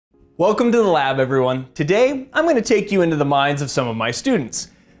Welcome to the lab, everyone. Today, I'm going to take you into the minds of some of my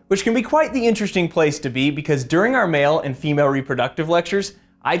students, which can be quite the interesting place to be because during our male and female reproductive lectures,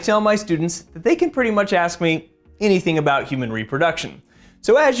 I tell my students that they can pretty much ask me anything about human reproduction.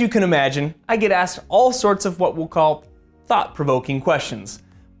 So as you can imagine, I get asked all sorts of what we'll call thought-provoking questions.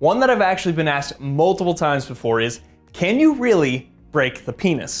 One that I've actually been asked multiple times before is, can you really break the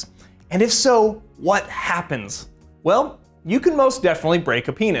penis? And if so, what happens? Well, you can most definitely break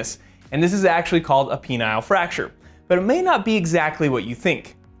a penis. And this is actually called a penile fracture, but it may not be exactly what you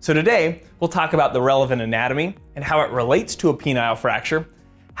think. So today, we'll talk about the relevant anatomy and how it relates to a penile fracture,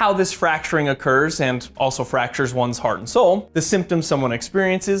 how this fracturing occurs and also fractures one's heart and soul, the symptoms someone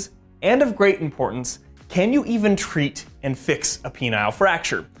experiences, and of great importance, can you even treat and fix a penile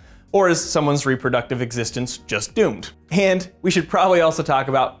fracture? Or is someone's reproductive existence just doomed? And we should probably also talk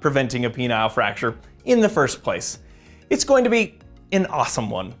about preventing a penile fracture in the first place. It's going to be an awesome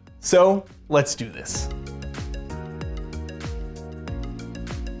one. So let's do this.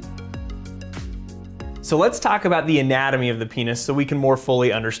 So let's talk about the anatomy of the penis so we can more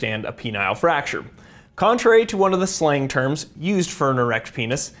fully understand a penile fracture. Contrary to one of the slang terms used for an erect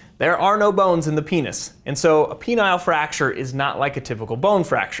penis, there are no bones in the penis. And so a penile fracture is not like a typical bone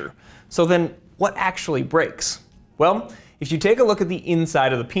fracture. So then what actually breaks? Well, if you take a look at the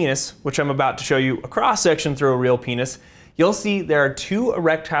inside of the penis, which I'm about to show you a cross-section through a real penis, you'll see there are two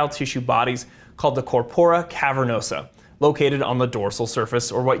erectile tissue bodies called the corpora cavernosa, located on the dorsal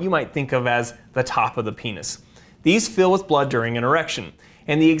surface, or what you might think of as the top of the penis. These fill with blood during an erection,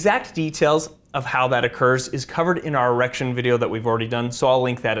 and the exact details of how that occurs is covered in our erection video that we've already done, so I'll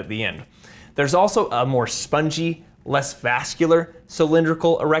link that at the end. There's also a more spongy, less vascular,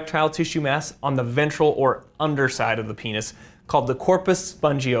 cylindrical erectile tissue mass on the ventral or underside of the penis called the corpus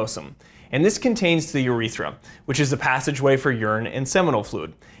spongiosum. And this contains the urethra, which is a passageway for urine and seminal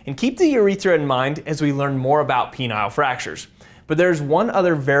fluid. And keep the urethra in mind as we learn more about penile fractures. But there's one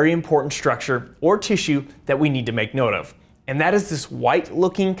other very important structure or tissue that we need to make note of. And that is this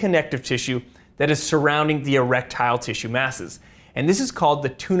white-looking connective tissue that is surrounding the erectile tissue masses. And this is called the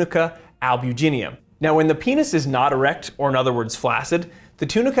tunica albuginea. Now, when the penis is not erect, or in other words flaccid, the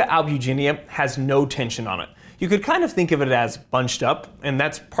tunica albuginea has no tension on it. You could kind of think of it as bunched up, and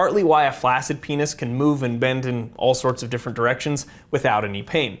that's partly why a flaccid penis can move and bend in all sorts of different directions without any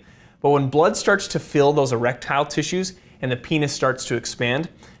pain. But when blood starts to fill those erectile tissues and the penis starts to expand,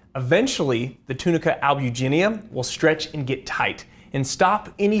 eventually the tunica albuginea will stretch and get tight and stop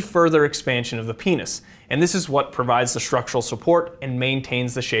any further expansion of the penis. And this is what provides the structural support and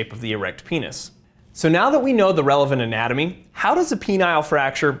maintains the shape of the erect penis. So now that we know the relevant anatomy, how does a penile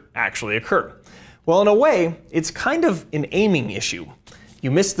fracture actually occur? Well, in a way, it's kind of an aiming issue. You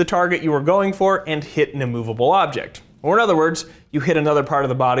missed the target you were going for and hit an immovable object. Or in other words, you hit another part of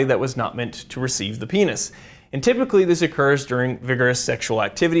the body that was not meant to receive the penis. And typically this occurs during vigorous sexual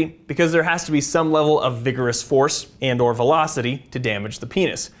activity because there has to be some level of vigorous force and/or velocity to damage the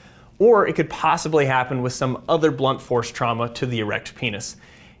penis. Or it could possibly happen with some other blunt force trauma to the erect penis.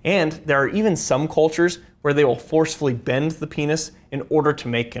 And there are even some cultures where they will forcefully bend the penis in order to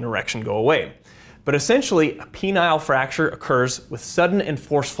make an erection go away. But essentially, a penile fracture occurs with sudden and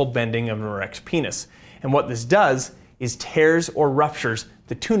forceful bending of an erect penis. And what this does is tears or ruptures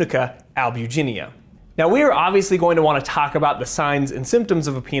the tunica albuginea. Now, we are obviously going to want to talk about the signs and symptoms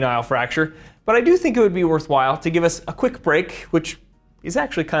of a penile fracture, but I do think it would be worthwhile to give us a quick break, which is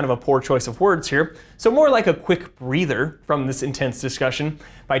actually kind of a poor choice of words here, so more like a quick breather from this intense discussion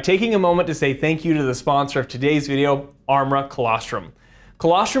by taking a moment to say thank you to the sponsor of today's video, Armra Colostrum.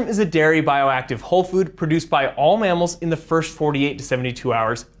 Colostrum is a dairy bioactive whole food produced by all mammals in the first 48 to 72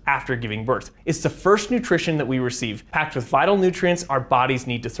 hours after giving birth. It's the first nutrition that we receive, packed with vital nutrients our bodies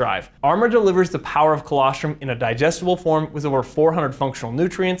need to thrive. Armra delivers the power of colostrum in a digestible form with over 400 functional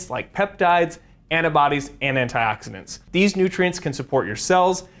nutrients like peptides, antibodies, and antioxidants. These nutrients can support your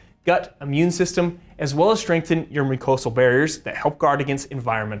cells, gut, immune system, as well as strengthen your mucosal barriers that help guard against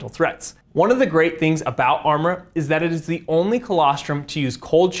environmental threats. One of the great things about Armra is that it is the only colostrum to use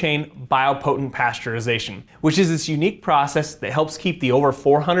cold chain biopotent pasteurization, which is this unique process that helps keep the over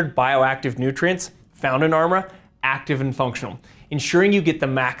 400 bioactive nutrients found in Armra active and functional, ensuring you get the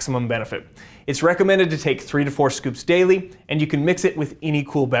maximum benefit. It's recommended to take 3 to 4 scoops daily, and you can mix it with any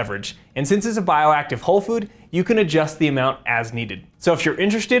cool beverage. And since it's a bioactive whole food, you can adjust the amount as needed. So if you're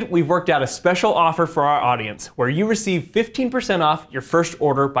interested, we've worked out a special offer for our audience where you receive 15% off your first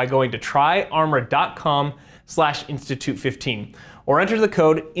order by going to tryarmra.com/institute15 or enter the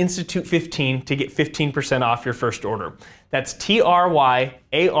code institute15 to get 15% off your first order. That's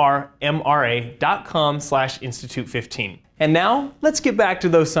tryarmra.com/institute15. And now, let's get back to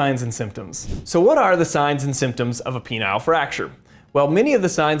those signs and symptoms. So what are the signs and symptoms of a penile fracture? Well, many of the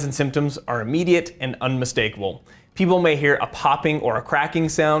signs and symptoms are immediate and unmistakable. People may hear a popping or a cracking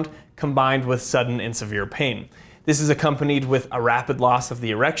sound combined with sudden and severe pain. This is accompanied with a rapid loss of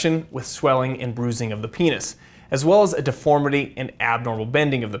the erection with swelling and bruising of the penis, as well as a deformity and abnormal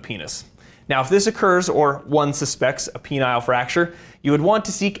bending of the penis. Now, if this occurs or one suspects a penile fracture, you would want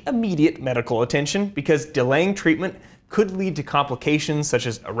to seek immediate medical attention because delaying treatment could lead to complications such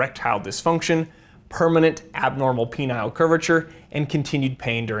as erectile dysfunction, permanent abnormal penile curvature, and continued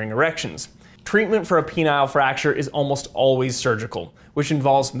pain during erections. Treatment for a penile fracture is almost always surgical, which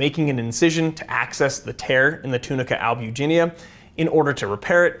involves making an incision to access the tear in the Tunica Albuginea in order to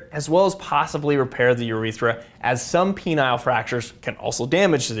repair it, as well as possibly repair the urethra, as some penile fractures can also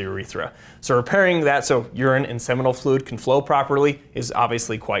damage the urethra. So repairing that so urine and seminal fluid can flow properly is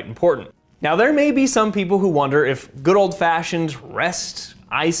obviously quite important. Now, there may be some people who wonder if good old-fashioned rest,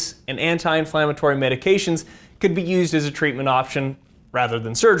 ice, and anti-inflammatory medications could be used as a treatment option rather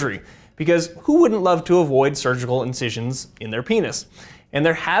than surgery, because who wouldn't love to avoid surgical incisions in their penis? And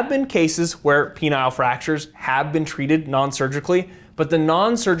there have been cases where penile fractures have been treated non-surgically, but the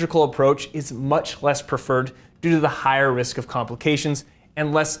non-surgical approach is much less preferred due to the higher risk of complications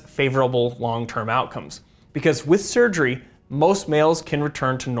and less favorable long-term outcomes. Because with surgery, most males can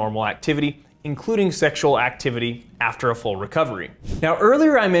return to normal activity, including sexual activity after a full recovery. Now,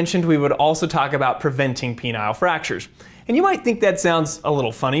 earlier I mentioned we would also talk about preventing penile fractures. And you might think that sounds a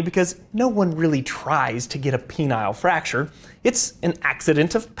little funny because no one really tries to get a penile fracture. It's an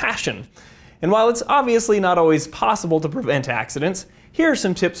accident of passion. And while it's obviously not always possible to prevent accidents, here are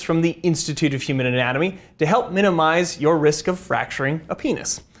some tips from the Institute of Human Anatomy to help minimize your risk of fracturing a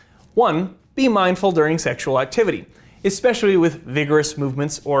penis. 1. Be mindful during sexual activity, especially with vigorous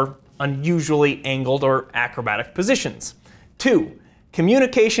movements or unusually angled or acrobatic positions. 2.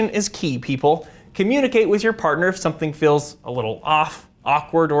 Communication is key, people. Communicate with your partner if something feels a little off,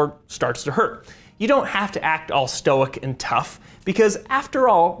 awkward, or starts to hurt. You don't have to act all stoic and tough, because after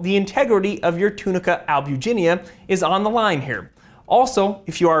all, the integrity of your Tunica Albuginea is on the line here. Also,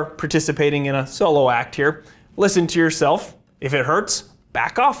 if you are participating in a solo act here, listen to yourself. If it hurts,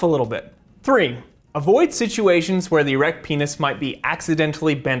 back off a little bit. 3. Avoid situations where the erect penis might be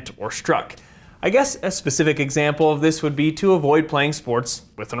accidentally bent or struck. I guess a specific example of this would be to avoid playing sports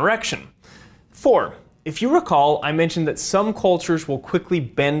with an erection. 4. If you recall, I mentioned that some cultures will quickly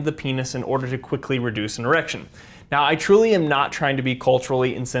bend the penis in order to quickly reduce an erection. Now, I truly am not trying to be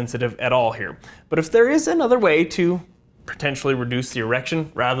culturally insensitive at all here, but if there is another way to potentially reduce the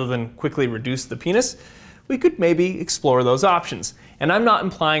erection rather than quickly reduce the penis, we could maybe explore those options. And I'm not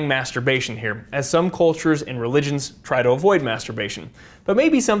implying masturbation here, as some cultures and religions try to avoid masturbation, but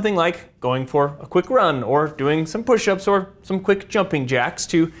maybe something like going for a quick run or doing some push-ups or some quick jumping jacks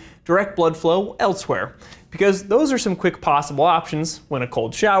to direct blood flow elsewhere, because those are some quick possible options when a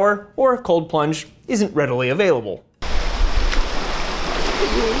cold shower or a cold plunge isn't readily available.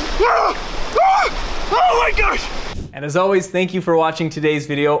 Oh my gosh! And as always, thank you for watching today's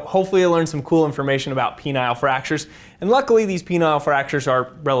video. Hopefully you learned some cool information about penile fractures, and luckily these penile fractures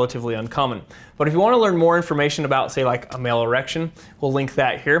are relatively uncommon. But if you want to learn more information about, say, like a male erection, we'll link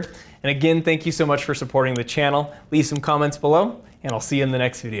that here. And again, thank you so much for supporting the channel. Leave some comments below, and I'll see you in the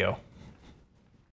next video.